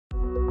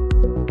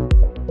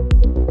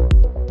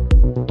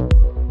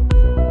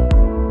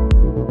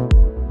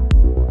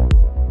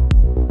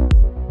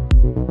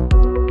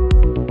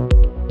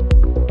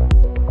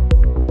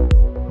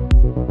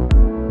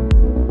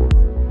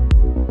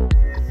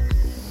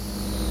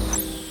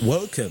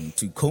Welcome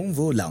to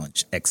Convo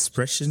Lounge,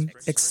 Expression,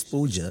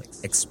 Exposure,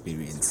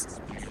 Experience.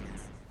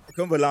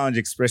 Convo Lounge,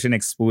 Expression,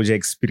 Exposure,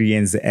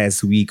 Experience,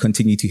 as we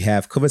continue to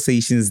have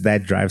conversations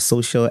that drive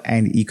social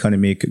and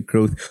economic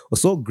growth. We're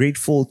so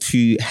grateful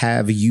to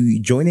have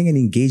you joining and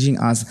engaging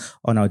us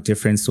on our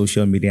different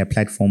social media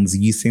platforms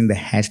using the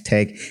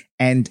hashtag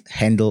and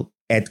handle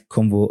at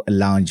Convo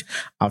Lounge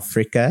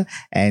Africa.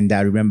 And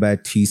remember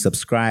to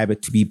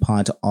subscribe to be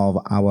part of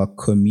our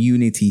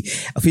community.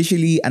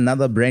 Officially,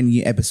 another brand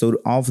new episode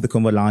of the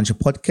Convo Lounge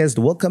podcast.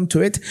 Welcome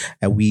to it.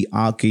 We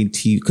are going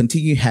to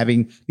continue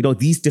having,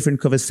 these different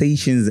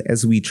conversations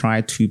as we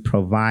try to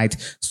provide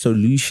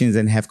solutions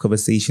and have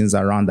conversations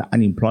around the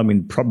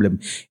unemployment problem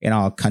in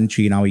our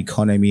country, in our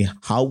economy,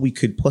 how we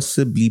could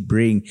possibly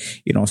bring,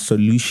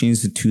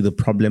 solutions to the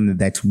problem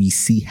that we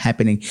see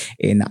happening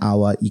in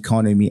our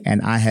economy.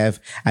 And I have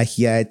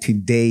here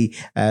today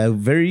a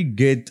very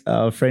good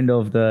friend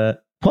of the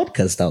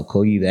podcast, I'll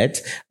call you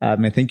that.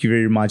 And thank you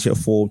very much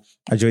for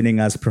joining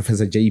us,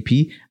 Professor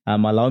JP.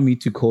 Allow me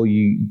to call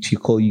you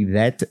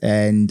that.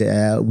 And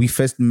we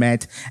first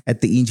met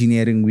at the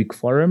Engineering Week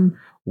Forum,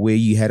 where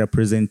you had a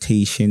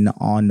presentation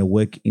on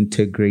work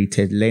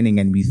integrated learning.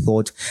 And we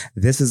thought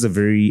this is a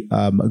very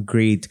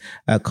great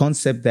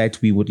concept that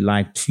we would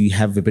like to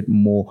have a bit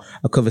more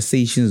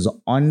conversations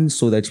on,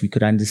 so that we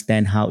could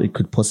understand how it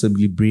could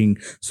possibly bring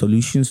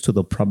solutions to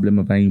the problem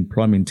of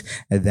unemployment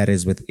that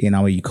is within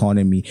our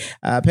economy.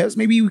 Perhaps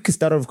maybe we could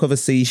start off a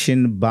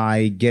conversation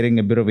by getting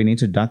a bit of an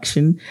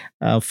introduction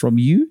from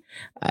you.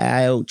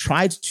 I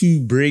tried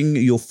to bring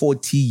your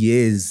 40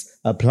 years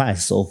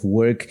plus of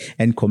work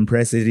and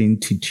compress it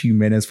into 2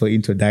 minutes for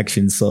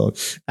introduction. So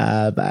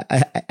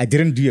I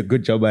didn't do a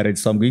good job at it.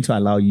 So I'm going to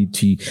allow you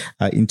to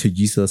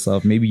introduce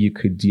yourself. Maybe you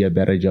could do a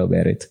better job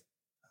at it.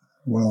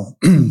 Well,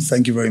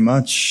 thank you very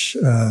much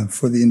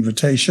for the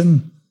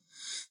invitation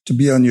to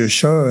be on your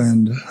show,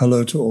 and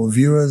hello to all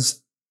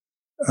viewers.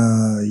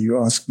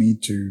 You asked me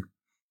to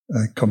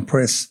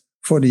compress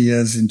 40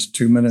 years into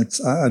 2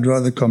 minutes. I'd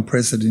rather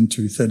compress it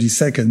into 30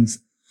 seconds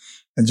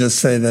and just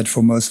say that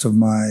for most of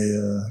my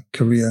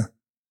career,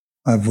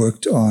 I've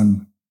worked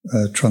on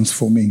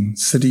transforming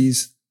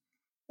cities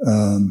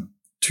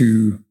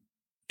to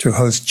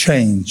host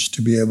change,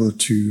 to be able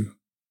to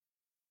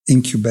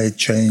incubate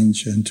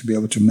change and to be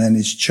able to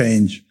manage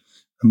change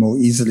more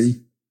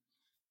easily.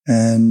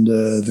 And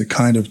the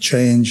kind of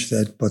change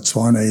that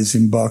Botswana is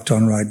embarked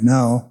on right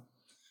now,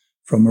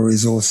 from a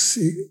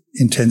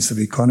resource-intensive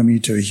economy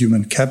to a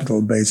human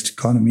capital-based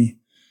economy,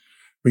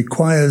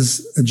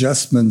 requires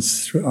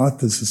adjustments throughout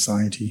the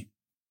society.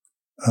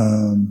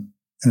 And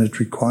it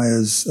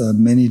requires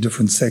many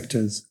different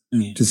sectors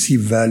to see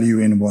value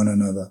in one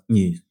another.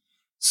 Yeah.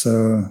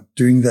 So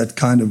doing that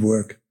kind of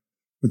work,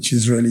 which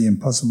is really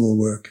impossible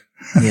work,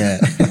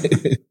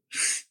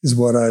 is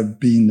what I've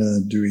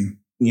been doing.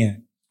 Yeah.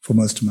 For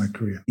most of my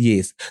career.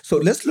 Yes. So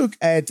let's look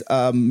at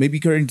maybe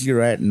currently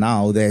right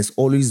now, there's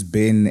always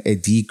been a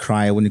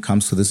decry when it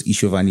comes to this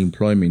issue of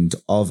unemployment,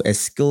 of a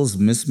skills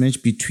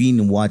mismatch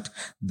between what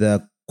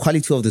the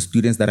quality of the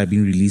students that have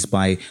been released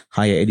by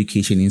higher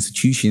education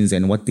institutions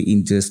and what the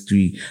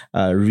industry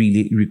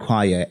really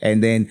require.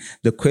 And then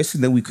the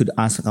question that we could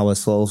ask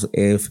ourselves,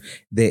 if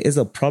there is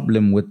a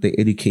problem with the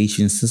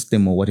education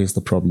system, or what is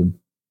the problem?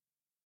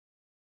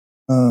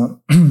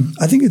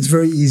 I think it's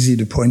very easy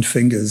to point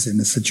fingers in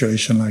a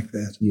situation like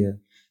that. Yeah.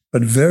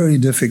 But very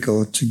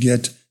difficult to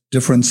get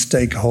different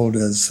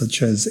stakeholders,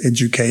 such as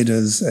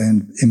educators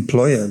and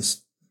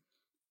employers,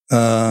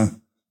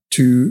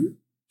 to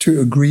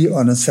agree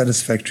on a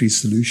satisfactory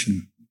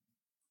solution.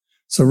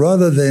 So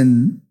rather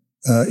than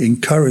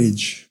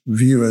encourage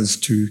viewers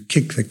to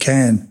kick the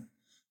can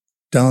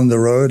down the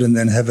road and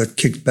then have it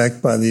kicked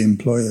back by the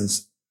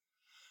employers,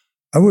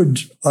 I would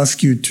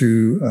ask you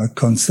to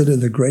consider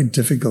the great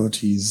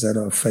difficulties that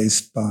are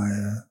faced by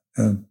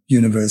a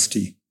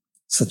university,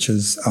 such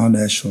as our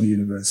national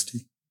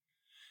university.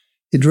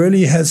 It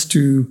really has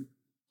to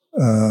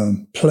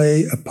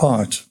play a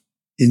part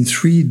in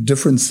 3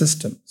 different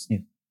systems. Yeah.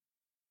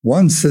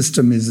 One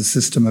system is a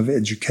system of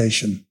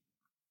education,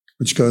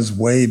 which goes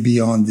way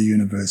beyond the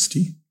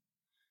university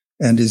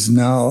and is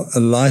now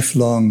a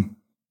lifelong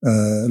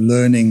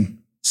learning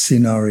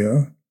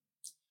scenario.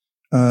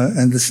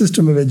 And the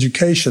system of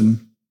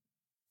education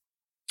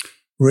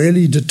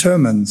really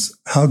determines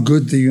how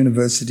good the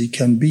university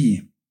can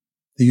be.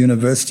 The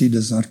university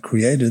does not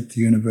create it.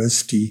 The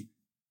university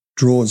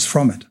draws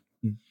from it.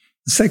 Mm.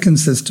 The second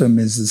system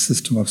is the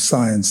system of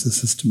science, the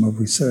system of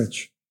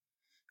research.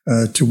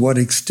 To what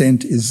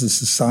extent is the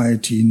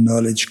society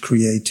knowledge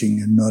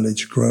creating and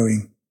knowledge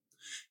growing?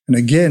 And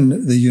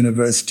again, the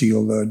university,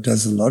 although it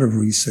does a lot of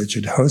research,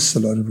 it hosts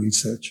a lot of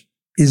research,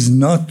 is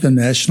not the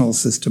national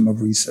system of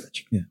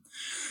research. Yeah.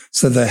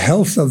 So the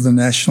health of the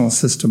national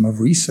system of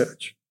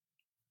research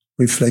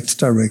reflects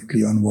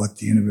directly on what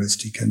the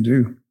university can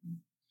do.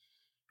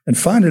 And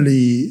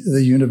finally,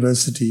 the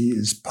university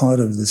is part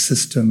of the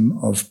system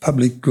of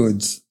public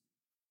goods.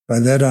 By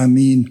that I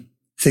mean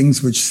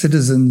things which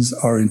citizens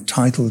are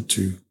entitled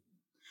to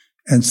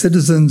And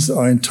citizens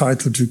are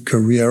entitled to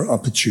career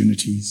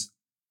opportunities.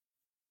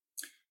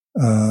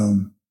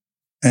 And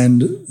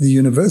the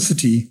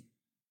university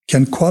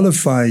can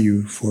qualify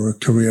you for a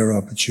career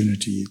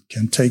opportunity. It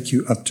can take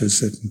you up to a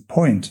certain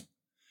point,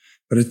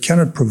 but it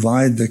cannot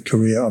provide the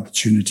career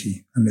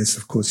opportunity unless,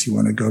 of course, you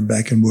want to go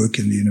back and work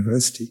in the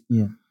university.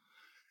 Yeah.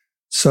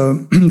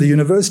 So the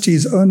university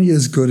is only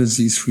as good as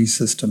these three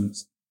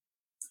systems.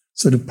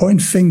 So to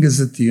point fingers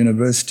at the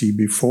university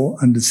before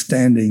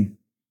understanding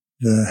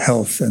the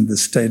health and the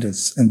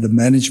status and the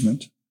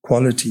management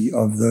quality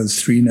of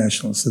those three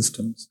national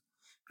systems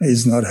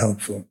is not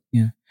helpful.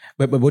 Yeah.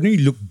 But when you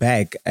look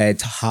back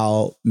at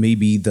how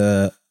maybe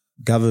the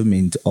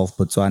government of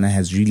Botswana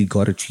has really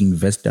got to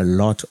invest a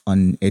lot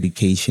on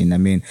education. I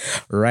mean,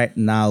 right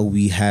now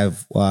we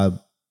have a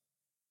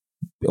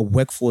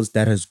workforce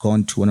that has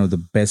gone to one of the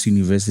best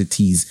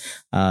universities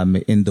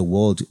in the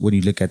world when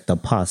you look at the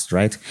past,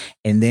 right?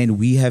 And then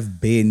we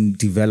have been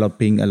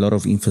developing a lot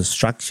of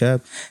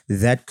infrastructure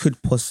that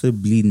could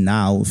possibly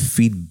now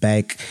feed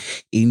back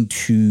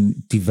into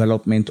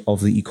development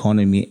of the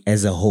economy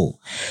as a whole.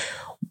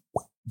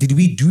 Did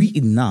we do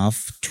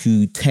enough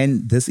to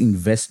turn this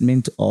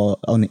investment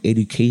on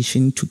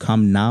education to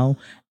come now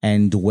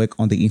and work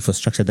on the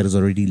infrastructure that is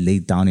already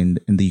laid down in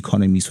the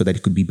economy so that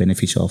it could be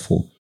beneficial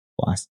for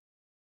us?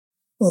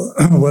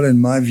 Well,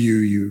 in my view,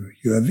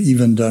 you have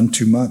even done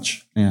too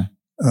much. Yeah.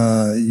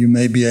 You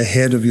may be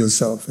ahead of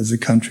yourself as a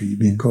country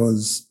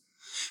because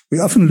we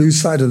often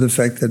lose sight of the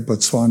fact that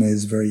Botswana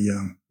is very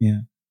young.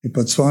 Yeah. If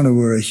Botswana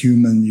were a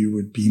human, you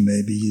would be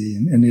maybe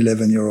an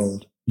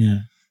 11-year-old.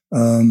 Yeah.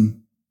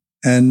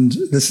 And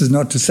this is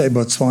not to say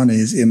Botswana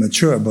is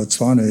immature.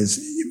 Botswana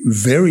is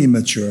very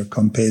mature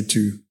compared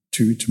to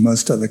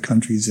most other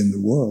countries in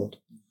the world.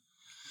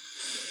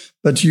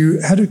 But you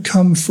had to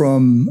come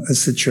from a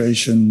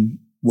situation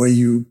where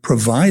you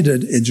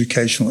provided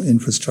educational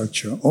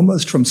infrastructure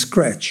almost from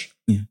scratch.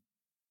 Yeah.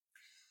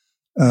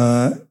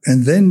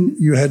 And then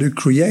you had to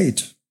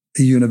create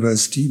a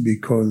university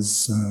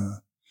because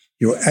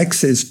your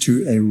access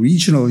to a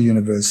regional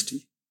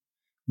university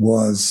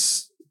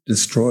was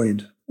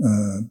destroyed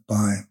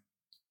by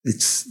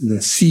the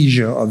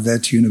seizure of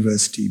that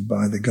university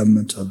by the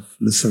government of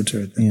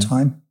Lesotho at the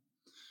time.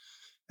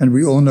 And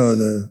we all know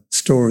the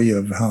story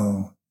of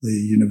how the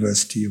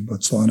University of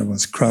Botswana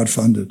was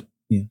crowdfunded.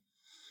 Yeah.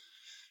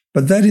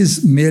 But that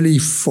is merely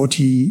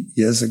 40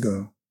 years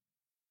ago.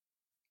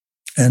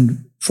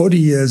 And 40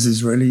 years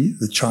is really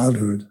the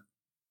childhood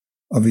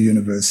of a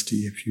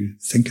university. If you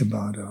think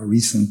about our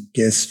recent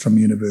guests from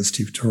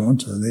University of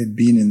Toronto, they'd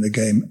been in the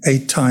game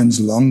 8 times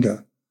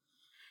longer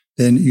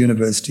than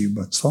University of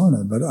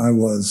Botswana. But I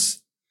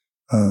was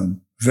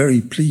very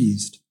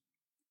pleased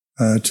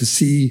to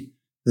see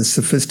the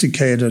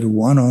sophisticated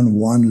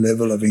one-on-one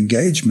level of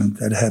engagement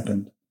that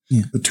happened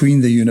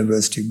between the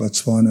University of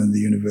Botswana and the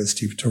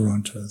University of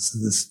Toronto. So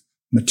this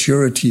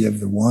maturity of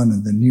the one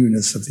and the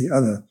newness of the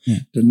other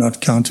did not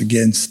count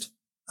against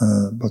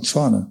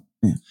Botswana.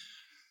 Yeah.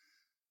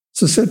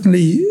 So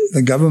certainly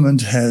the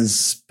government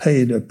has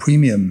paid a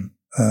premium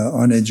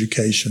on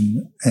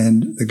education,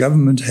 and the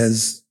government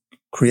has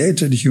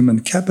created human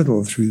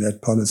capital through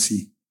that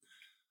policy.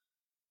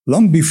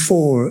 Long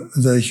before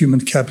the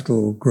human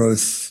capital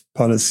growth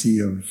policy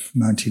of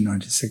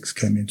 1996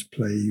 came into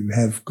play, you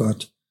have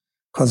got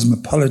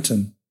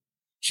cosmopolitan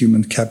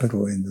human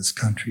capital in this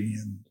country.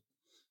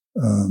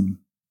 And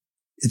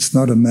it's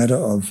not a matter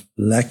of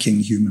lacking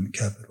human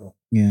capital.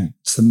 Yeah.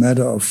 It's a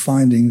matter of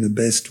finding the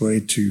best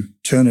way to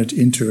turn it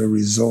into a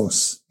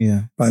resource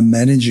by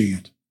managing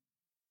it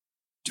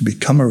to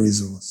become a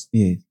resource.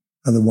 Yeah.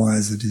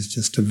 Otherwise, it is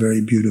just a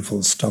very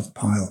beautiful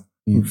stockpile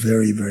of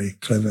very, very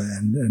clever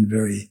and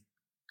very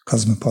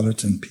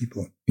cosmopolitan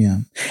people. Yeah.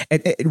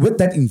 And with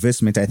that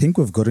investment, I think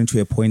we've gotten to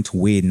a point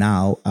where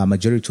now a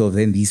majority of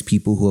them, these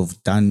people who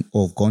have done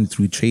or gone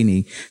through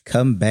training,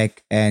 come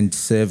back and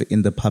serve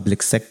in the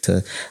public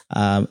sector,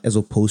 as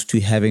opposed to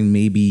having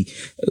maybe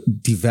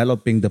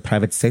developing the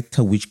private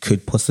sector, which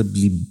could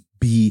possibly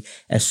be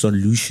a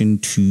solution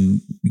to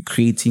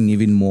creating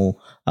even more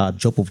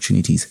job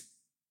opportunities.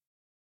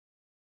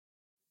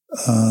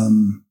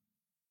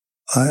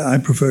 I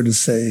prefer to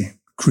say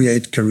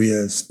create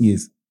careers.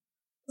 Yes.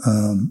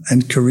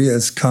 And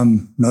careers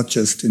come not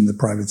just in the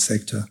private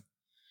sector.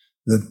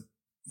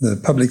 The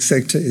public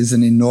sector is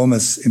an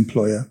enormous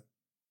employer.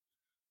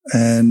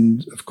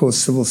 And of course,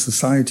 civil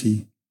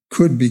society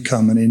could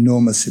become an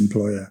enormous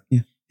employer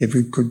if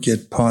we could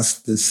get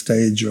past this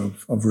stage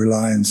of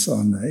reliance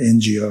on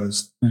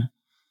NGOs.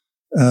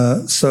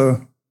 Yeah.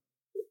 So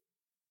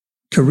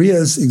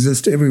careers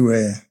exist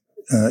everywhere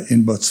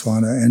in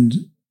Botswana,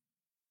 and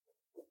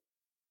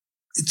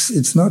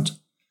it's not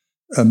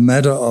a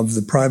matter of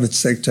the private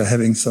sector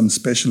having some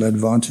special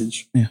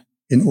advantage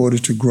in order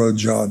to grow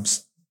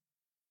jobs.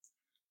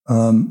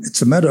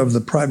 It's a matter of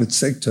the private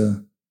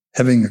sector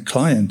having a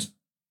client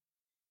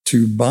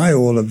to buy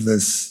all of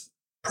this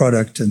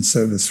product and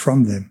service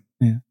from them.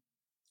 Yeah.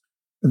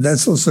 But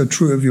that's also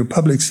true of your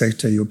public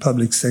sector. Your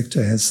public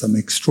sector has some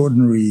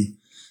extraordinary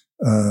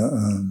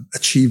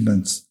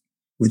achievements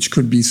which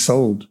could be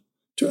sold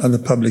to other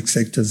public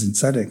sectors in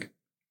SADC.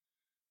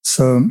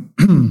 So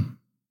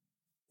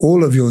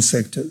all of your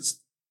sectors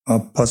are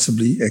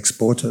possibly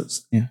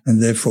exporters and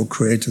therefore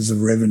creators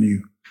of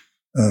revenue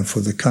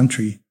for the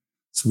country.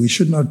 So we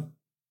should not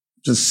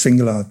just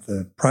single out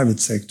the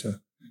private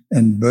sector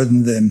and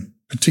burden them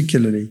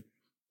particularly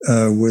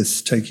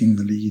with taking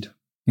the lead.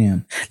 Yeah.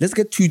 Let's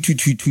get to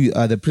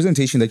the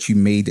presentation that you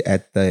made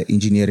at the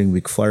Engineering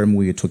Week Forum,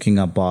 where you're talking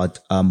about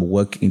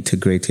work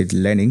integrated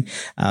learning.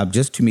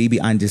 Just to maybe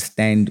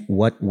understand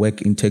what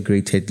work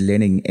integrated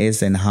learning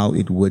is and how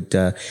it would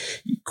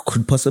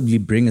could possibly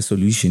bring a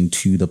solution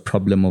to the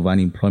problem of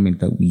unemployment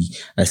that we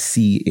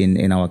see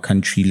in our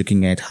country,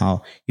 looking at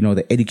how,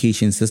 the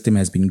education system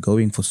has been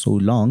going for so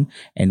long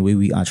and where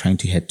we are trying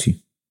to head to.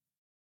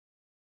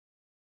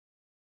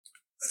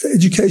 The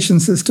education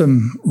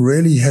system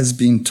really has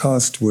been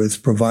tasked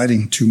with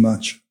providing too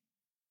much.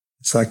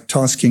 It's like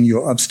tasking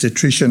your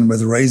obstetrician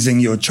with raising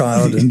your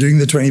child and doing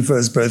the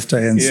 21st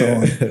birthday and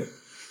so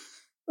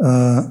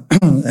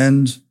on.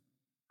 And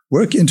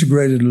work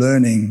integrated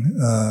learning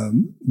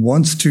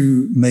wants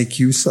to make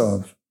use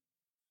of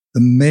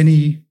the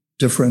many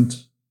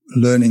different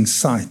learning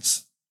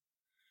sites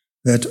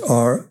that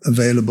are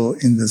available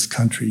in this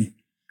country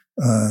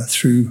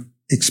through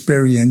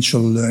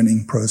experiential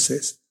learning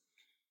process.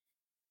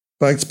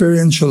 By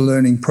experiential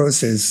learning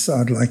process,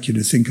 I'd like you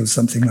to think of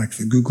something like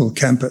the Google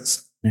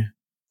Campus. Yeah.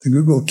 The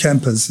Google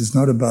Campus is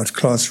not about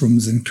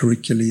classrooms and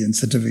curricula and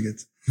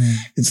certificates. Yeah.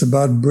 It's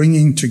about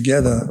bringing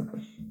together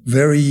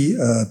very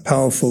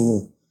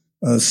powerful,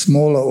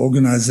 smaller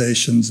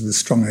organizations with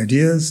strong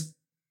ideas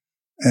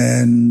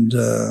and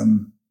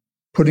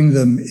putting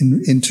them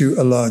into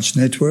a large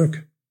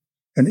network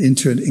and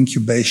into an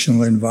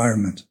incubational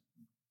environment.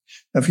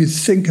 Now, if you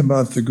think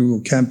about the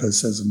Google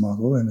Campus as a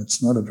model, and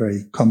it's not a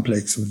very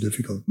complex or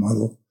difficult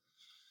model,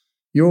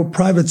 your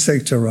private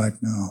sector right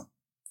now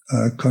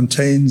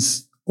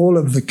contains all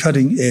of the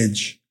cutting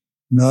edge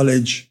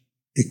knowledge,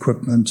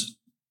 equipment,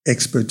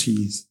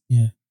 expertise,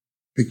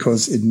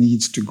 because it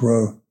needs to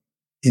grow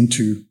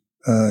into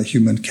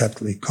human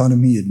capital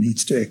economy. It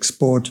needs to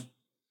export.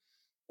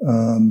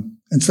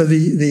 And so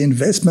the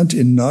investment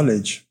in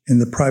knowledge in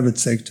the private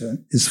sector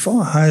is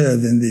far higher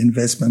than the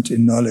investment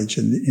in knowledge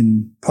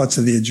in parts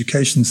of the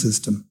education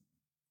system.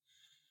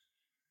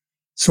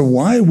 So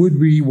why would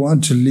we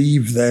want to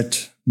leave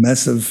that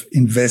massive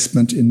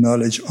investment in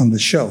knowledge on the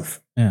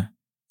shelf? Yeah.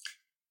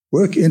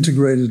 Work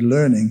integrated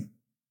learning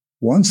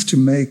wants to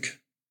make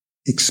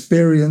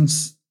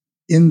experience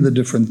in the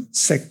different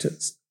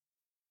sectors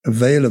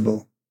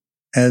available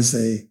as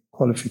a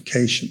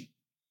qualification,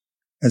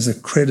 as a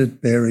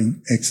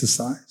credit-bearing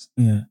exercise.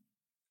 Yeah.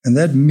 And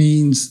that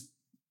means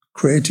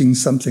creating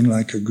something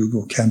like a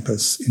Google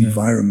Campus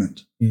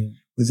environment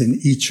within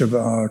each of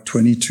our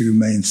 22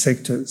 main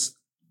sectors.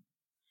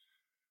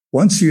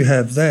 Once you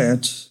have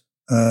that,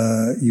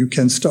 you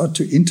can start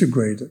to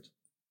integrate it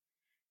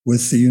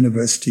with the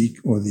university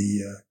or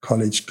the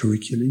college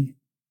curricula,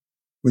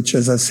 which,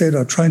 as I said,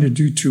 are trying to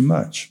do too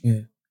much.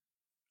 Yeah.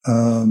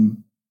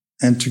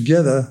 And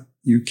together,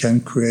 you can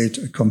create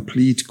a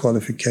complete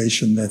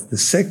qualification that the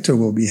sector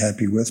will be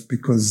happy with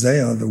because they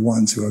are the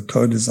ones who are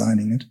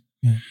co-designing it.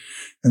 Yeah.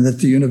 And that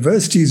the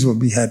universities will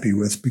be happy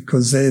with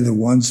because they're the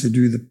ones who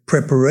do the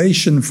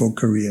preparation for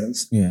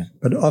careers,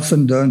 but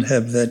often don't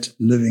have that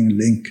living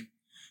link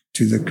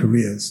to the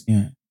careers.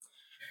 Yeah.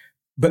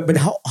 But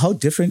how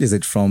different is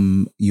it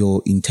from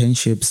your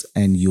internships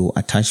and your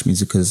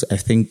attachments? Because I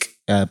think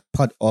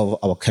part of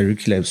our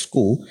curriculum at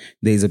school,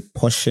 there's a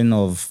portion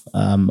of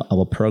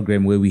our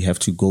program where we have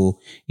to go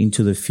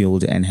into the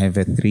field and have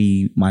a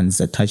 3 months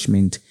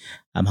attachment.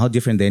 How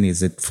different then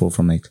is it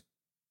from it?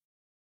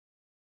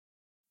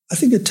 I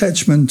think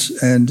attachment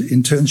and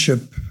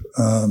internship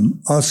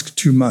ask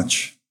too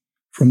much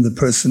from the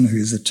person who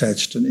is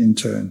attached and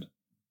interned.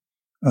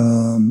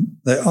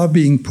 They are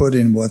being put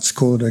in what's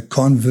called a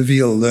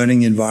convivial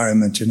learning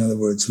environment. In other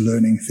words,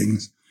 learning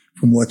things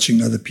from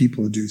watching other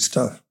people do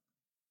stuff.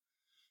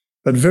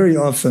 But very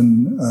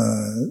often,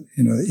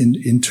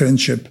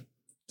 internship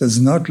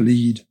does not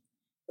lead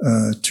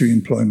to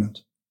employment.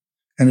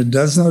 And it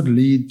does not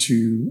lead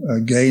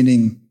to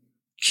gaining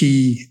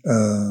key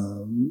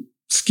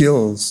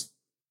skills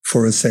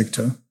for a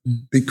sector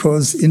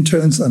because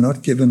interns are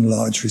not given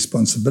large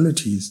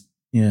responsibilities.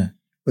 Yeah.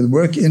 With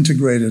work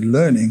integrated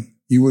learning,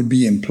 you would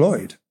be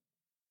employed.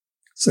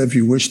 So if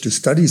you wish to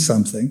study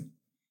something,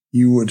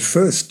 you would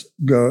first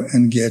go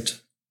and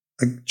get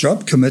a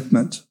job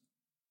commitment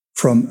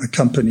from a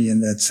company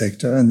in that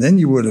sector, and then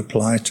you would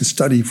apply to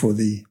study for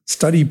the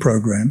study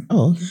program.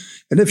 Oh, okay.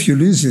 And if you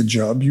lose your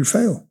job, you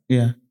fail.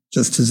 Yeah.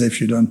 Just as if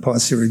you don't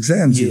pass your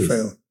exams, you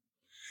fail.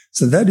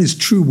 So that is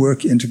true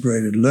work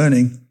integrated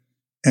learning.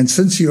 And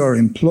since you are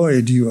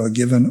employed, you are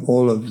given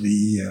all of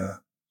the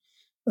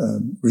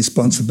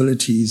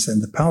responsibilities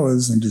and the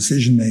powers and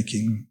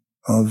decision-making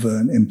of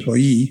an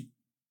employee,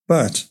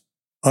 but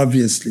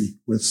obviously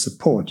with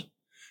support.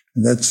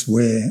 And that's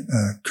where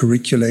a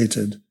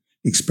curriculated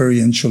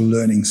experiential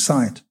learning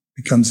site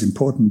becomes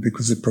important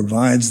because it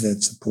provides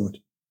that support.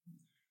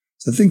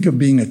 So think of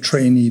being a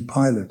trainee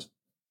pilot.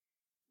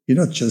 You're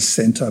not just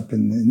sent up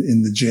in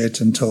the jet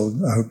and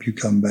told, I hope you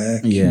come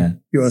back. Yeah.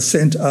 You are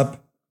sent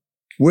up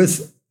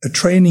with a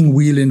training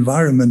wheel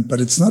environment,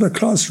 but it's not a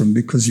classroom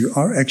because you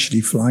are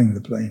actually flying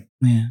the plane.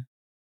 Yeah.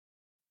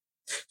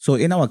 So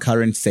in our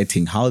current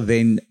setting, how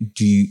then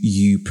do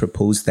you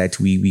propose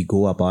that we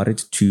go about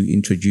it to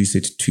introduce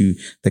it to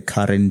the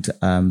current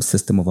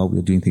system of how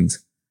we're doing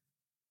things?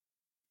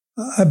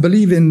 I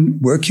believe in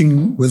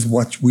working with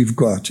what we've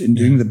got, in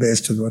doing the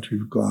best with what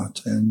we've got.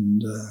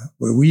 And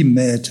where we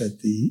met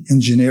at the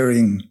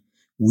engineering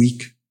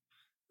week,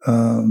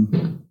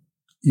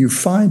 you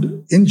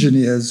find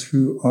engineers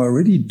who are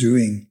already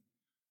doing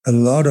a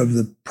lot of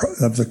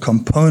the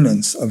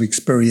components of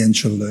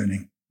experiential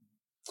learning.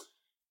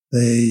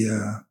 They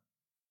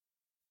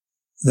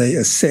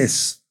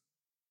assess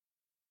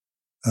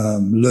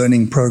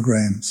learning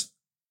programs.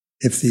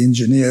 If the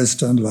engineers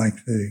don't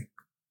like the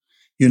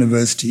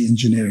university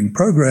engineering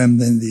program,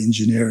 then the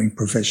engineering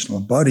professional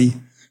body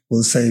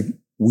will say,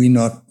 we're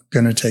not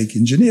going to take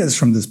engineers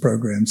from this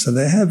program. So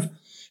they have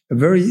a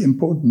very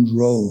important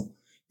role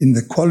in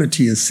the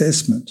quality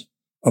assessment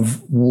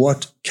of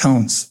what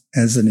counts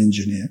as an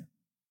engineer.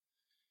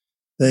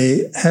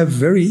 They have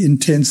very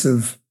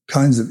intensive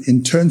kinds of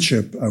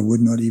internship. I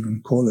would not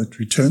even call it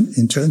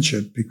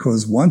internship,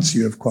 because once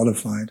you have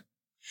qualified,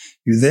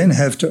 you then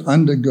have to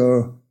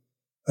undergo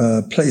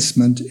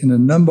placement in a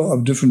number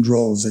of different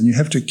roles, and you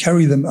have to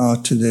carry them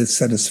out to their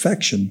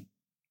satisfaction,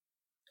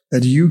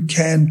 that you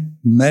can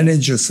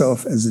manage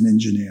yourself as an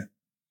engineer.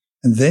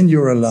 And then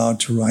you're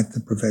allowed to write the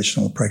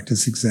professional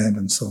practice exam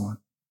and so on.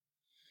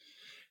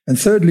 And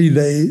thirdly,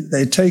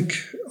 they take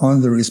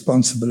on the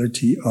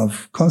responsibility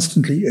of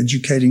constantly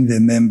educating their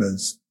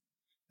members.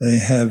 They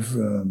have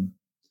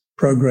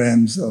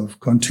programs of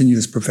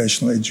continuous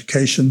professional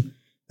education.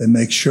 They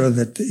make sure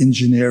that the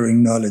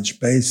engineering knowledge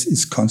base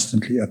is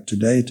constantly up to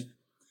date.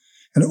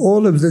 And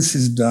all of this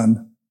is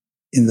done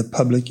in the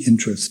public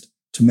interest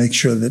to make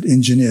sure that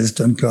engineers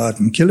don't go out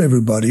and kill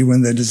everybody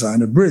when they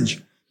design a bridge.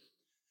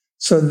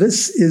 So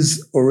this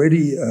is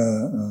already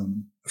a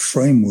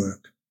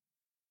framework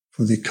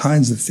for the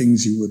kinds of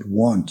things you would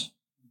want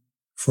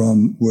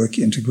from work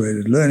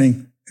integrated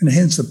learning, and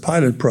hence a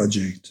pilot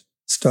project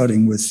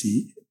starting with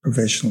the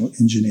professional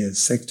engineers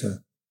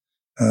sector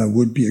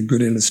would be a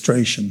good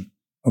illustration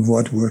of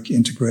what work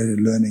integrated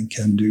learning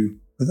can do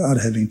without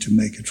having to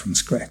make it from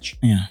scratch.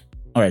 Yeah.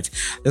 All right,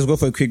 let's go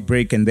for a quick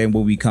break, and then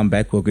when we come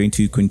back, we're going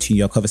to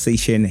continue our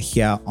conversation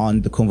here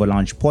on the Convo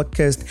Lounge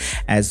podcast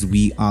as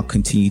we are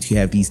continuing to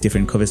have these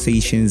different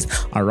conversations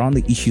around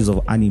the issues of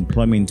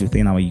unemployment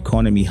within our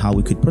economy, how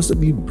we could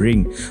possibly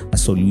bring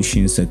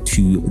solutions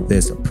to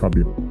this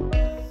problem.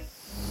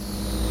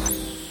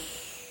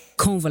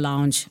 Convo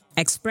Lounge,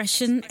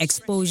 expression,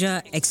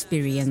 exposure,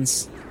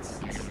 experience.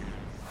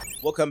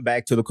 Welcome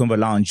back to the Convo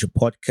Lounge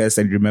podcast,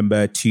 and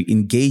remember to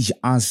engage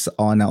us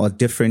on our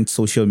different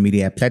social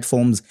media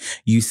platforms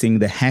using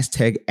the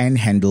hashtag and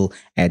handle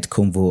at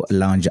Convo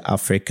Lounge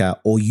Africa,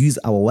 or use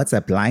our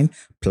WhatsApp line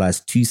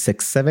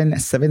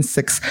 +267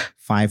 76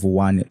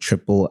 51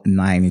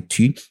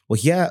 992. We're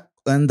here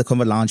on the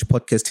Convo Lounge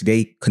podcast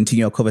today,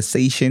 continue our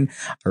conversation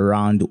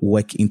around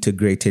work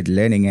integrated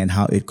learning and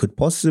how it could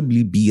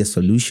possibly be a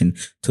solution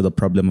to the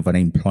problem of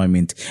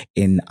unemployment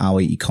in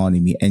our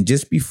economy. And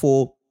just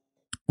before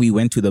we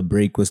went to the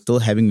break, we're still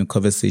having a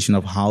conversation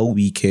of how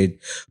we could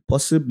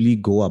possibly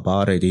go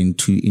about it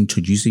into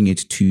introducing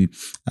it to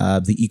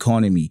the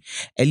economy.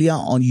 Earlier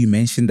on, you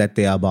mentioned that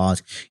there are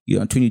about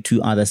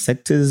 22 other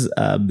sectors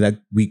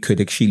that we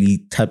could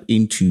actually tap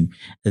into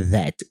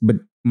that. But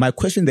my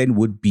question then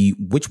would be,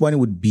 which one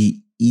would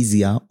be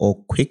easier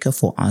or quicker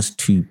for us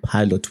to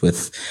pilot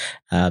with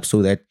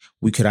so that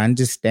we could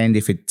understand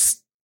if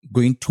it's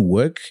going to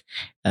work,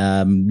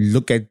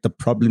 look at the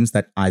problems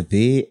that are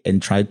there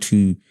and try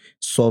to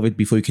solve it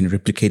before you can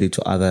replicate it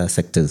to other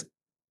sectors?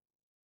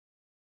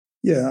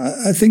 Yeah,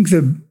 I think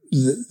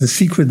the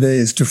secret there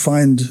is to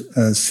find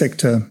a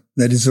sector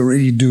that is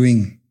already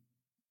doing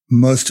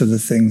most of the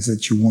things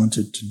that you want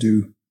it to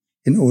do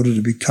in order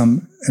to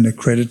become an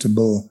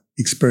accreditable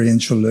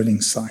experiential learning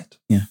site.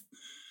 Yeah.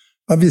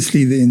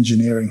 Obviously, the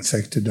engineering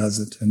sector does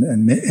it,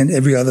 and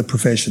every other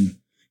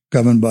profession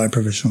governed by a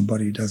professional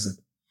body does it.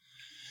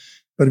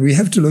 But we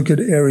have to look at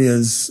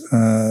areas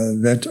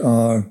that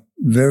are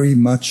very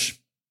much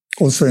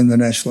also in the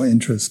national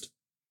interest.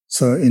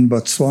 So in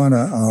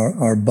Botswana,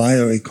 our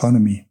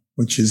bioeconomy,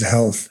 which is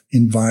health,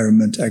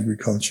 environment,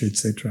 agriculture,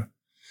 etc.,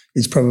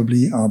 is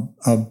probably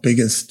our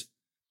biggest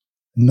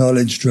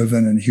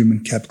knowledge-driven and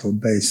human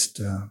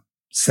capital-based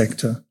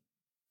sector.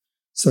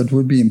 So it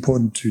would be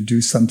important to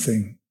do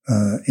something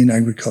in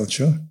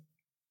agriculture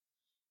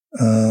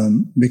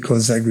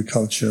because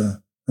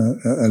agriculture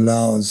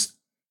allows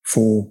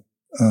for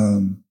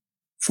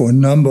a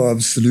number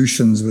of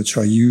solutions which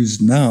are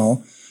used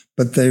now,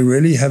 but they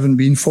really haven't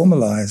been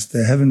formalized.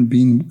 They haven't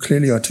been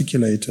clearly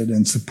articulated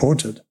and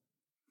supported.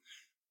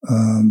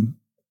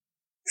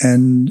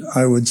 And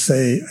I would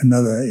say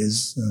another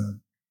is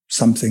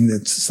something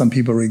that some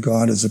people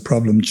regard as a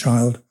problem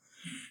child,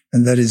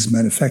 and that is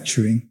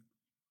manufacturing.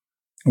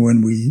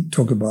 When we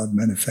talk about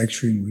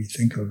manufacturing, we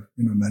think of,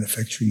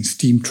 manufacturing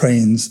steam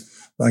trains,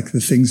 like the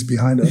things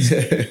behind us.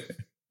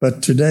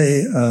 But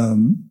today,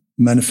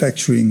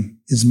 manufacturing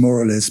is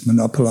more or less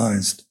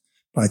monopolized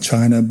by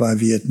China, by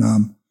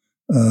Vietnam,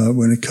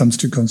 when it comes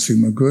to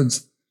consumer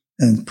goods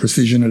and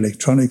precision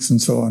electronics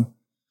and so on.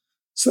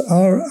 So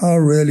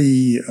our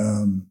really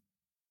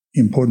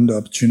important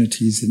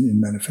opportunities in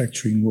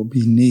manufacturing will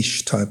be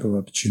niche type of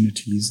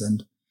opportunities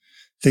and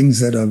things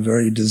that are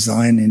very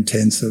design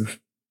intensive,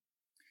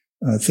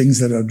 things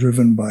that are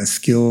driven by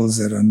skills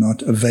that are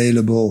not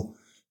available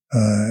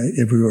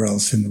everywhere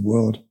else in the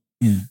world.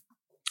 Yeah.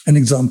 An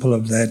example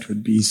of that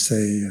would be,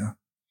 say,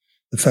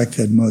 the fact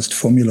that most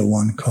Formula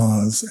One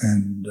cars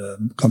and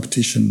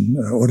competition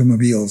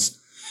automobiles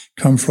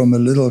come from a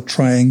little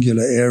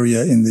triangular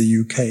area in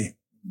the UK.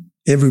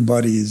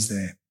 Everybody is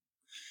there.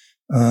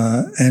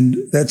 And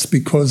that's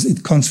because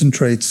it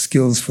concentrates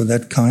skills for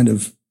that kind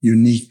of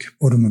unique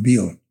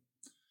automobile.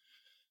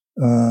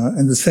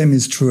 And the same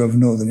is true of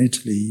Northern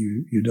Italy.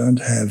 You don't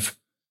have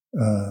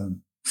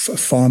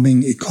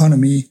farming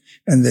economy,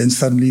 and then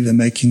suddenly they're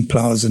making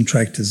plows and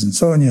tractors and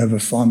so on. You have a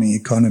farming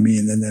economy,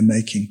 and then they're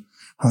making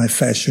high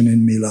fashion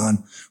in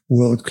Milan,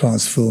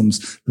 world-class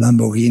films,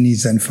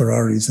 Lamborghinis and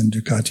Ferraris and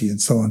Ducati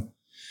and so on.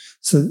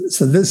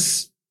 So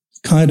this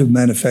kind of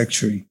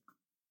manufacturing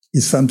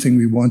is something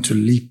we want to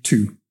leap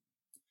to.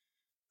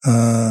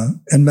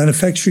 And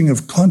manufacturing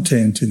of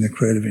content in the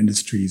creative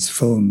industries,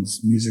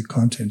 films, music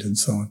content, and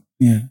so on.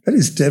 Yeah. That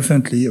is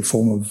definitely a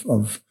form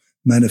of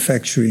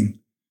manufacturing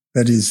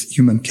that is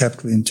human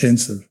capital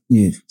intensive.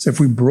 Yes. So if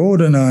we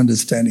broaden our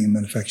understanding of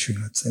manufacturing,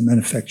 I'd say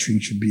manufacturing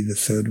should be the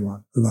third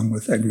one, along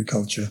with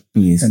agriculture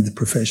and the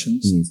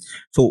professions. Yes.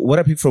 So what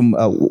I pick from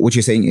what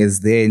you're saying is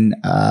then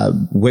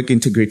work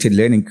integrated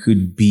learning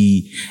could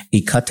be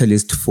a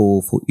catalyst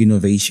for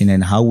innovation,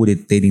 and how would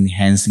it then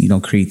enhance,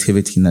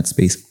 creativity in that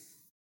space?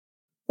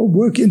 Well,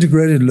 work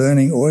integrated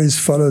learning always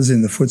follows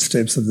in the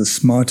footsteps of the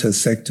smarter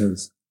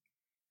sectors.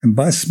 And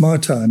by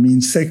smarter, I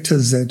mean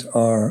sectors that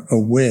are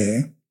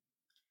aware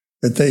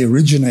that they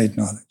originate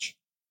knowledge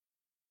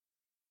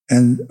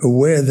and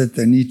aware that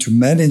they need to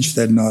manage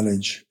that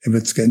knowledge if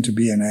it's going to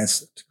be an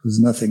asset,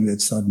 because nothing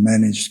that's not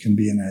managed can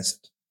be an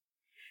asset.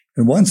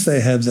 And once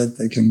they have that,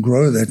 they can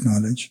grow that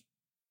knowledge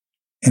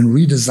and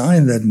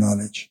redesign that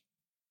knowledge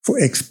for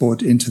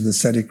export into the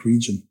SADC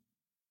region.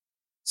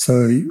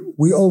 So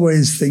we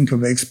always think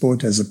of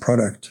export as a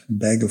product, a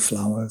bag of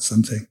flour or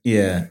something.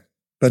 Yeah.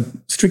 But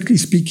strictly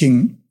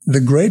speaking,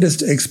 the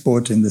greatest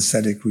export in the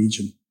SADC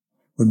region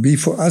would be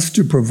for us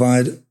to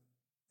provide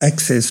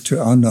access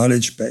to our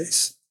knowledge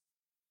base,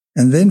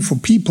 and then for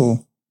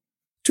people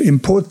to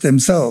import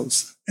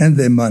themselves and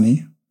their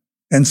money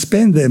and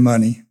spend their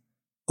money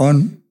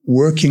on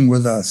working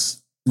with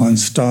us, on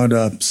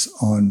startups,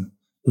 on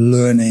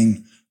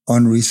learning,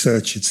 on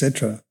research,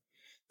 etc.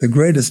 The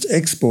greatest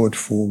export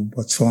for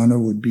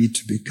Botswana would be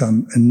to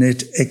become a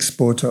net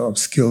exporter of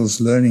skills,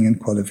 learning and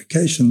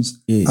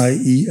qualifications,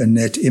 i.e. a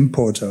net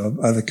importer of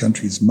other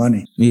countries'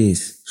 money.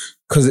 Yes.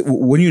 Because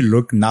when you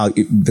look now,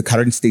 the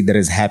current state that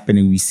is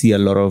happening, we see a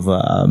lot of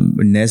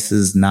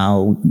nurses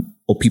now,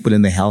 or people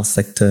in the health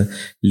sector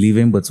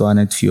leaving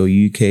Botswana to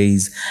your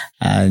UKs.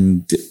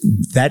 And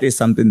that is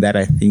something that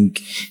I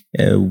think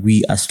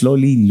we are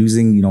slowly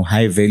losing,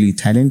 high value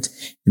talent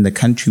in the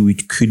country,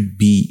 which could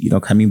be,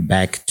 coming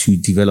back to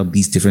develop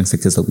these different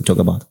sectors that we talk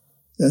about.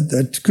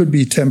 That could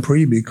be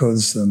temporary,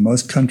 because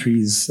most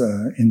countries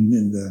in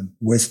the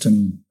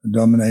Western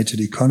dominated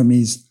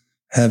economies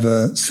have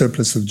a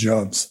surplus of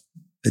jobs.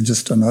 There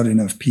just are not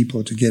enough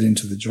people to get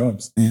into the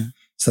jobs. Yeah.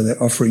 So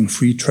they're offering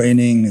free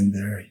training, and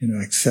they're,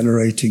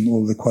 accelerating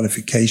all the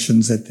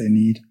qualifications that they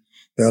need.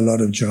 There are a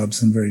lot of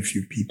jobs and very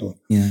few people.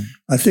 Yeah.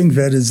 I think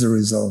that is a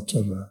result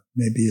of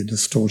maybe a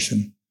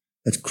distortion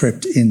that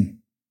crept in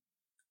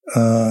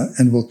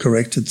and will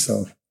correct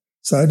itself.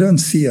 So I don't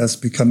see us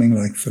becoming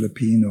like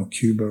Philippines or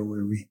Cuba,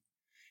 where we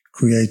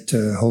create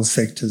whole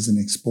sectors and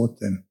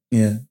export them.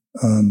 Yeah.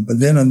 But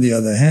then on the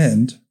other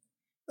hand,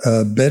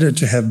 better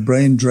to have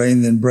brain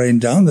drain than brain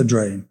down the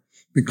drain,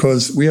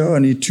 because we are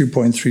only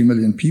 2.3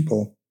 million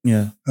people.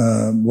 Yeah.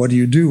 What do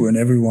you do when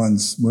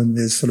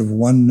there's sort of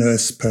one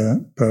nurse per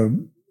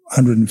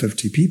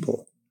 150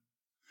 people?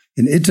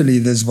 In Italy,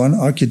 there's one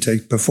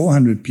architect per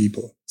 400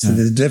 people. So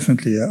there's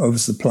definitely an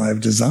oversupply of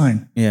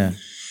design. Yeah.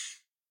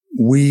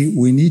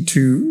 We need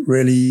to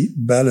really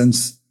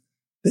balance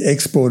the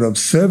export of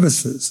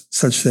services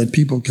such that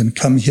people can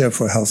come here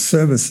for health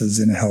services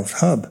in a health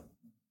hub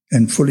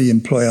and fully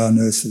employ our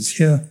nurses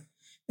here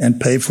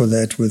and pay for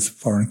that with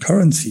foreign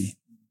currency.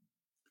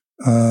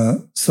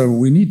 So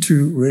we need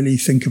to really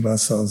think of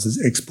ourselves as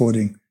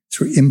exporting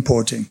through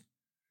importing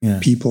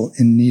people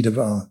in need of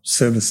our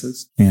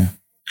services. Yeah.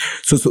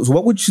 So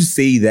what would you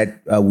say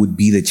that would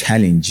be the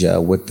challenge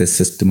with the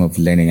system of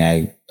learning?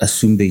 I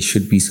assume there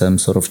should be some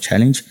sort of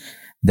challenge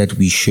that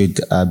we should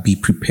be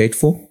prepared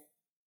for.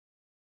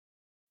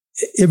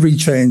 Every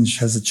change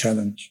has a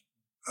challenge.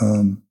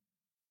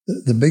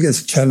 the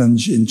biggest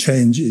challenge in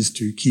change is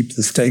to keep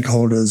the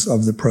stakeholders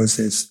of the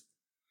process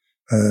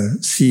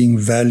seeing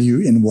value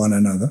in one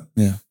another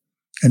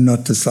and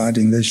not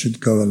deciding they should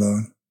go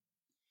alone.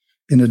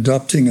 In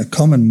adopting a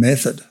common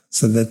method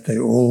so that they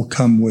all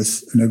come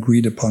with an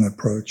agreed upon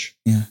approach.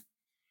 Yeah.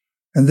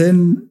 And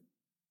then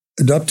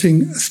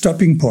adopting a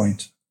stopping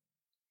point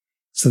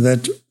so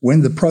that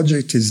when the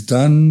project is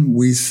done,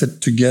 we sit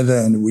together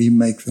and we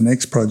make the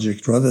next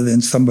project rather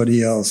than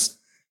somebody else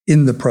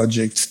in the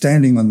project,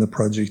 standing on the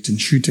project and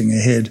shooting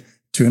ahead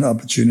to an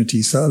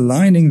opportunity. So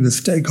aligning the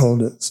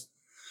stakeholders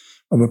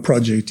of a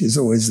project is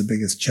always the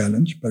biggest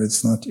challenge, but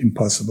it's not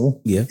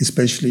impossible,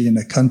 especially in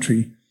a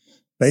country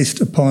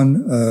based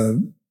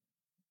upon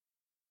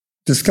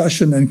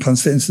discussion and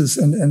consensus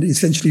and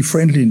essentially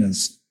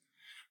friendliness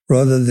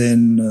rather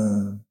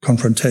than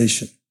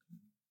confrontation.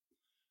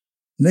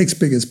 The next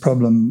biggest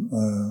problem,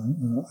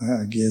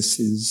 I guess,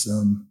 is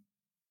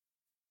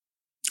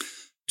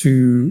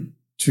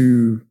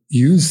to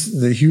use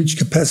the huge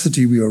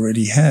capacity we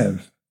already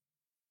have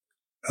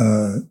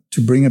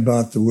to bring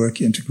about the work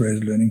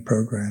integrated learning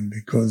program,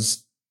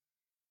 because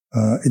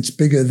it's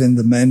bigger than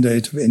the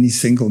mandate of any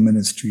single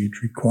ministry.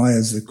 It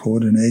requires the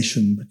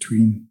coordination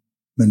between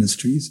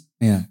ministries.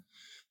 Yeah.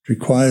 It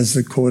requires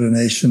the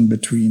coordination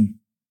between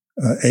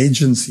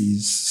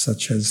agencies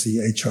such as the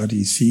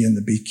HRDC and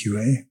the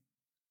BQA.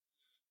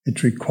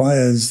 It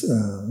requires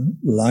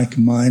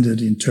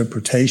like-minded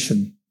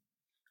interpretation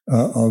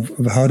of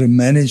how to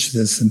manage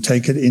this and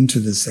take it into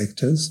the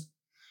sectors.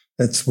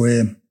 That's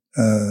where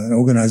an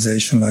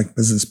organization like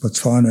Business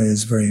Botswana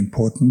is very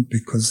important,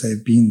 because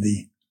they've been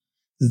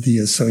the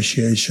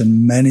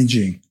association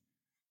managing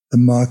the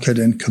market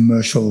and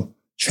commercial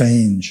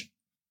change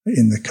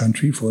in the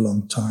country for a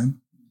long time.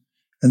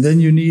 And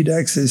then you need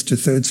access to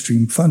third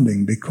stream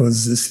funding,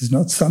 because this is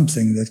not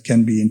something that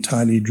can be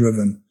entirely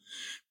driven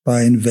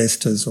by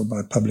investors or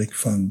by public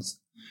funds.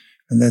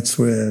 And that's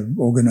where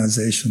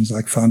organizations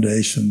like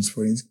foundations,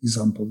 for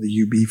example,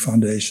 the UB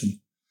Foundation,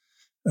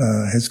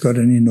 has got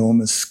an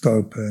enormous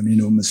scope, an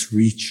enormous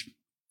reach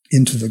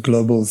into the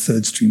global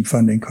third stream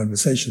funding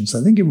conversation.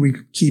 So I think if we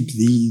could keep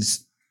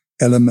these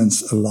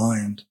elements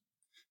aligned,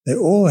 they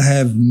all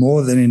have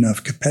more than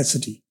enough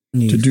capacity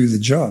to do the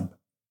job.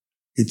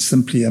 It's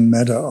simply a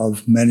matter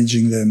of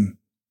managing them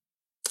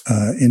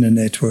in a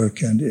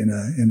network and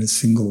in a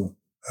single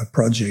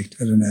project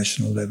at a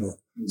national level.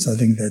 So I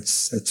think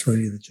that's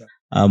really the job.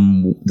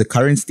 The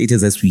current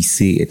status as we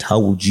see it, how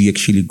would you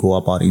actually go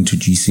about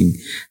introducing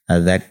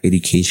that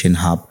education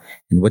hub,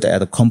 and what are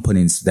the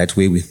components that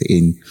were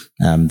within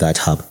that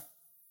hub?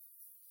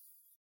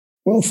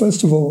 Well,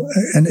 first of all,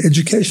 an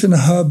education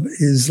hub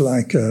is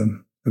like a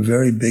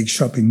very big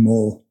shopping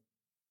mall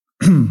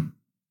in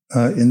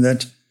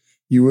that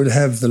you would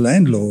have the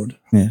landlord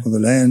or the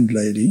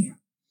landlady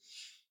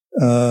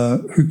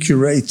who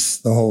curates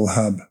the whole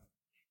hub.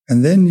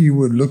 And then you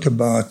would look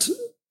about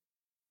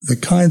the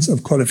kinds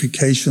of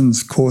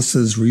qualifications,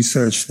 courses,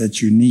 research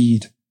that you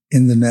need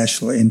in the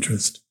national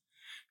interest.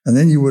 And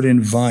then you would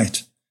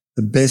invite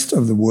the best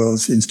of the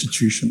world's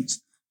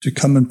institutions to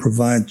come and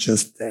provide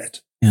just that.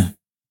 Yeah.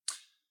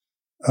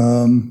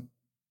 And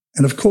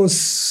of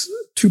course,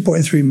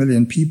 2.3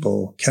 million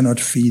people cannot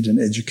feed an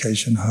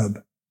education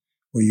hub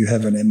where you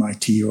have an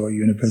MIT or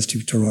University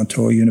of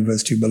Toronto or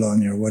University of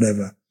Bologna or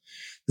whatever.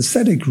 The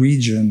SADC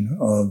region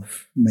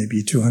of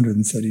maybe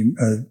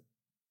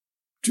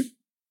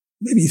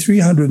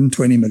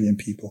 320 million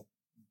people,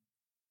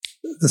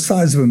 the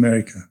size of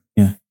America,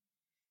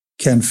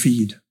 can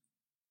feed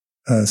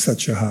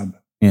such a hub.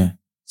 Yeah.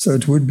 So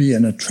it would be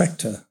an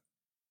attractor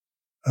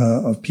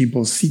of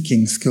people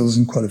seeking skills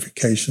and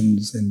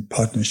qualifications in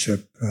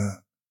partnership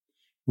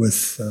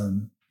with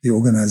the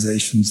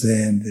organizations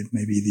there, and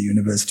maybe the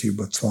University of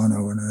Botswana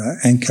or an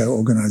anchor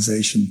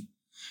organization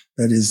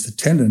that is the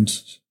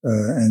tenant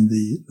and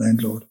the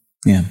landlord.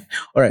 Yeah.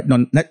 All right.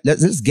 Now,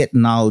 let's get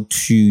now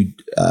to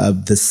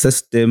the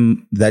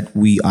system that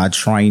we are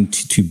trying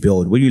to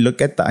build. When you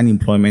look at the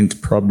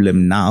unemployment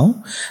problem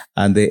now,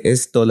 and there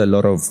is still a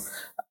lot of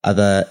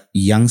other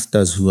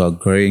youngsters who are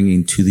growing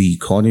into the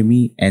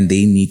economy, and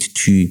they need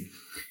to,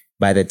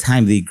 by the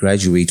time they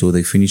graduate or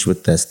they finish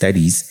with their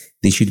studies,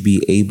 they should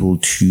be able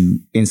to,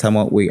 in some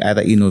way,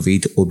 either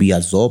innovate or be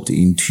absorbed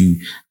into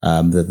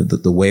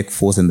the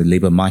workforce and the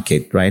labor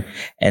market, right?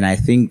 And I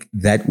think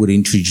that would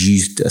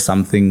introduce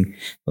something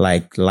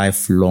like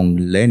lifelong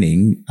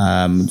learning,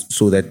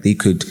 so that they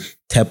could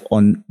tap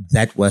on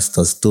that whilst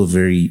they're still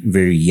very,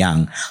 very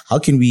young. How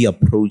can we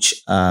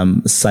approach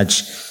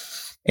such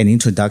an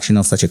introduction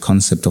of such a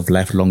concept of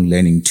lifelong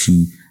learning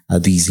to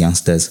these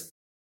youngsters?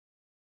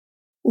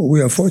 Well,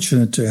 we are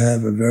fortunate to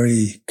have a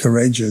very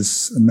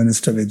courageous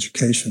Minister of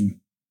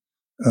Education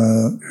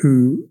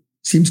who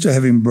seems to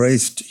have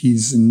embraced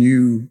his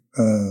new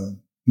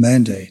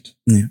mandate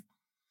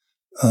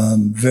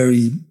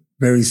very,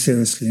 very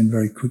seriously and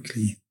very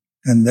quickly.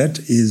 And that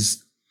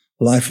is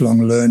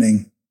lifelong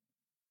learning,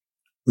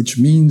 which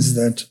means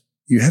that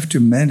you have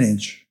to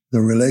manage the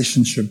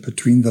relationship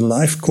between the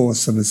life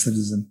course of a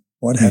citizen,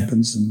 what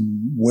happens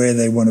and where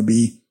they want to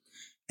be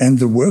and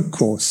the work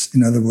course,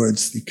 in other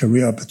words, the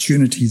career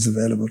opportunities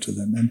available to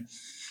them. And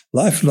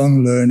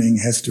lifelong learning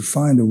has to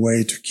find a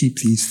way to keep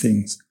these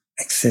things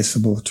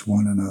accessible to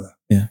one another.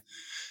 Yeah.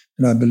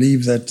 And I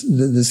believe that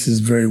this is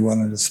very well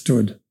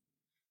understood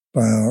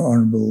by our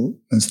Honourable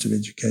Minister of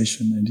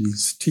Education and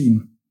his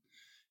team.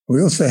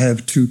 We also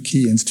have two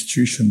key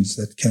institutions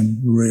that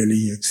can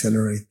really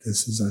accelerate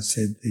this, as I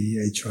said, the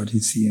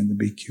HRDC and the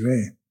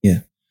BQA.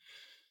 Yeah.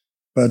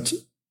 But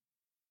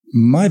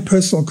my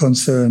personal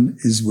concern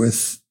is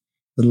with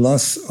the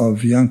loss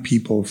of young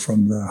people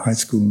from the high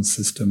school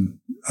system.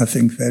 I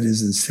think that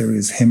is a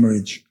serious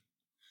hemorrhage.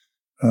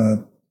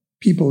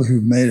 People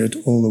who've made it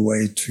all the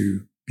way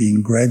to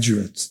being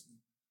graduates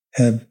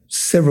have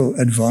several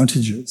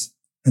advantages,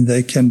 and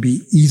they can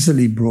be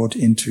easily brought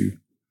into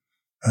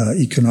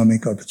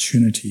economic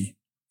opportunity.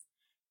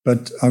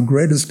 But our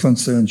greatest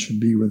concern should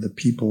be with the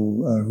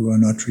people who are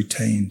not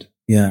retained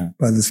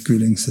by the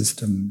schooling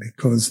system,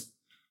 because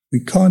we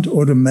can't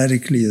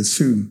automatically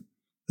assume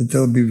that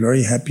they'll be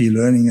very happy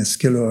learning a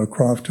skill or a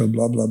craft or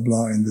blah, blah,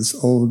 blah in this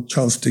old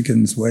Charles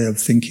Dickens way of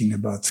thinking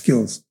about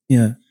skills.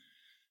 Yeah.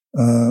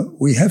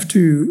 We have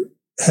to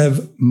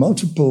have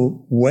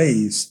multiple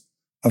ways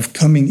of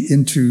coming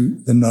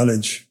into the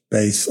knowledge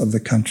base of the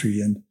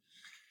country. And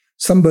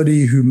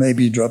somebody who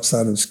maybe drops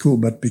out of school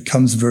but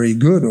becomes very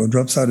good, or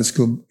drops out of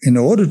school in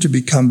order to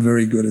become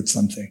very good at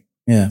something.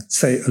 Yeah.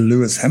 Say a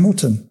Lewis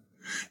Hamilton.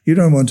 You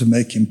don't want to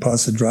make him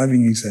pass a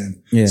driving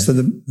exam. Yeah. So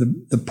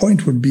the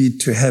point would be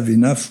to have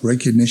enough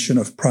recognition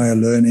of prior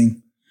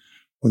learning,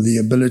 or the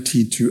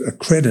ability to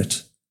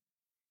accredit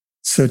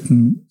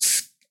certain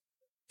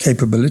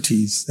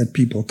capabilities that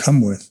people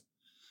come with,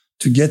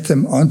 to get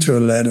them onto a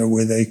ladder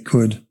where they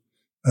could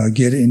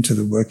get into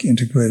the work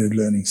integrated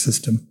learning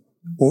system,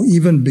 or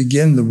even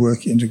begin the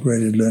work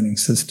integrated learning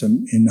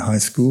system in high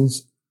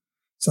schools.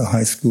 So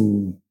high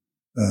school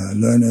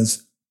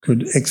learners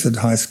could exit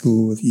high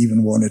school with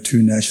even 1 or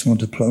 2 national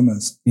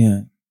diplomas.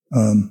 Yeah.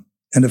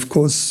 And of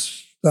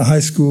course, the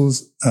high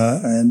schools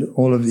and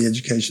all of the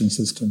education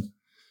system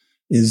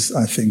is,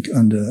 I think,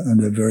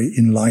 under very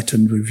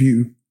enlightened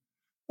review.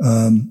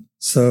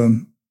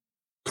 So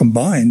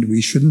combined,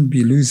 we shouldn't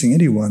be losing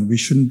anyone. We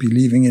shouldn't be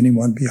leaving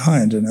anyone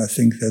behind. And I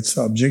think that's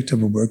the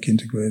objective of work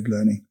integrated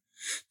learning,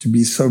 to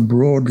be so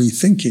broadly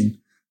thinking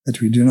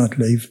that we do not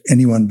leave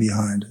anyone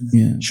behind.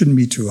 Yeah. It shouldn't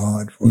be too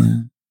hard for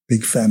a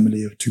big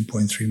family of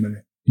 2.3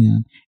 million. Yeah.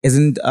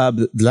 Isn't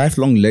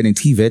lifelong learning,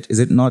 TVET, is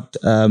it not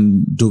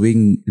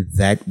doing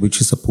that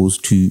which is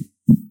supposed to,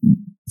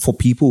 for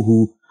people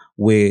who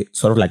were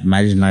sort of like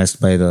marginalized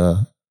by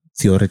the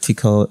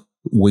theoretical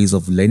ways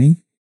of learning?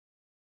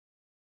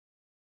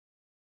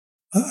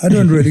 I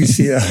don't really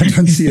see it. I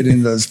don't see it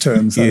in those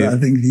terms. I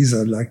think these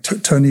are like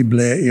Tony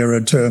Blair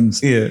era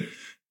terms. Yeah.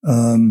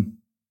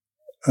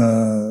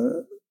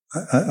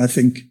 I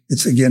think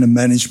it's, again, a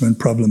management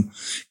problem.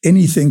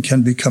 Anything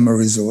can become a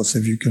resource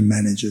if you can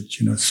manage it.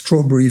 You know,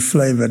 strawberry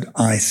flavored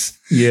ice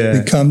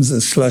becomes a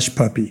slush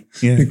puppy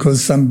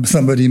because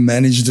somebody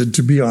managed it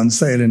to be on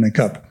sale in a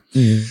cup.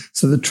 Yeah.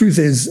 So the truth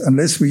is,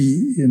 unless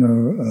we,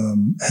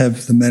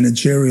 have the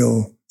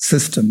managerial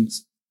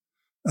systems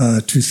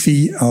to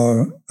see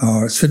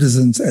our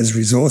citizens as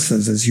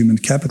resources, as human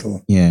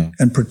capital,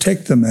 and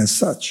protect them as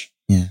such.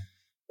 Yeah.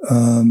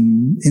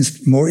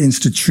 More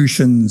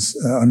institutions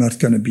are not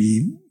going to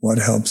be what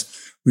helps.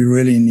 We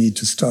really need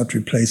to start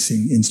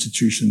replacing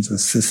institutions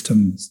with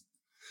systems.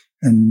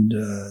 And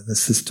the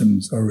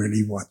systems are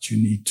really what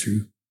you need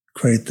to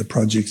create the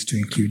projects to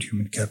include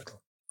human capital.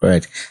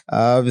 Right.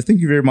 Thank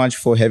you very much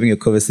for having a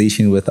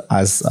conversation with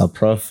us,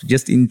 Prof.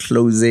 Just in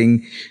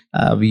closing,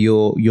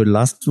 your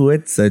last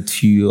words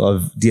to our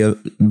dear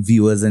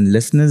viewers and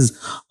listeners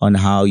on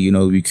how,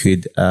 we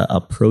could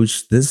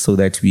approach this so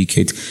that we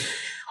could,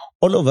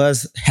 all of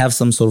us, have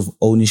some sort of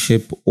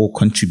ownership or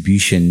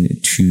contribution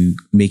to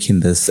making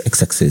this a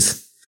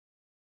success.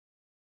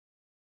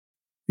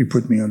 You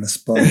put me on the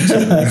spot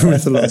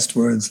with the last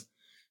words.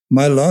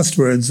 My last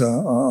words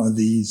are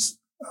these.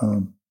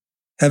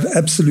 Have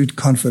absolute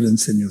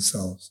confidence in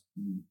yourselves,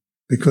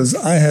 because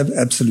I have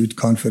absolute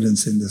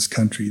confidence in this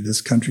country. This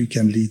country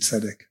can lead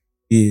SADC.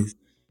 Yes.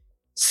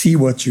 See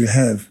what you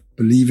have,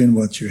 believe in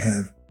what you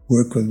have,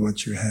 work with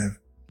what you have,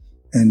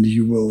 and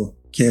you will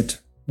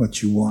get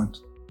what you want.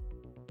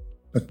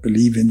 But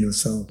believe in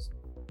yourselves.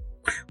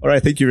 All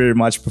right. Thank you very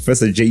much,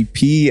 Professor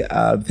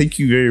JP. Thank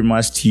you very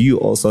much to you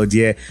also,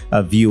 dear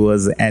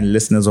viewers and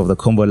listeners of the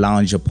Convo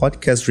Lounge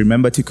podcast.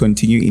 Remember to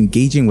continue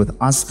engaging with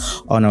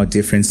us on our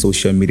different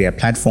social media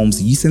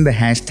platforms using the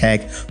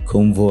hashtag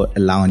Convo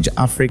Lounge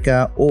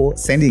Africa, or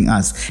sending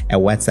us a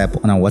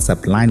WhatsApp on our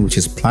WhatsApp line, which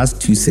is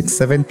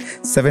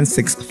 +267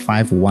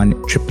 7651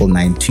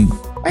 9992.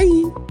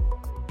 Bye.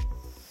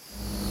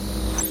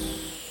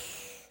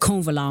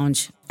 Convo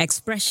Lounge.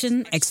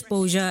 Expression,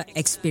 exposure,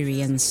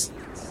 experience.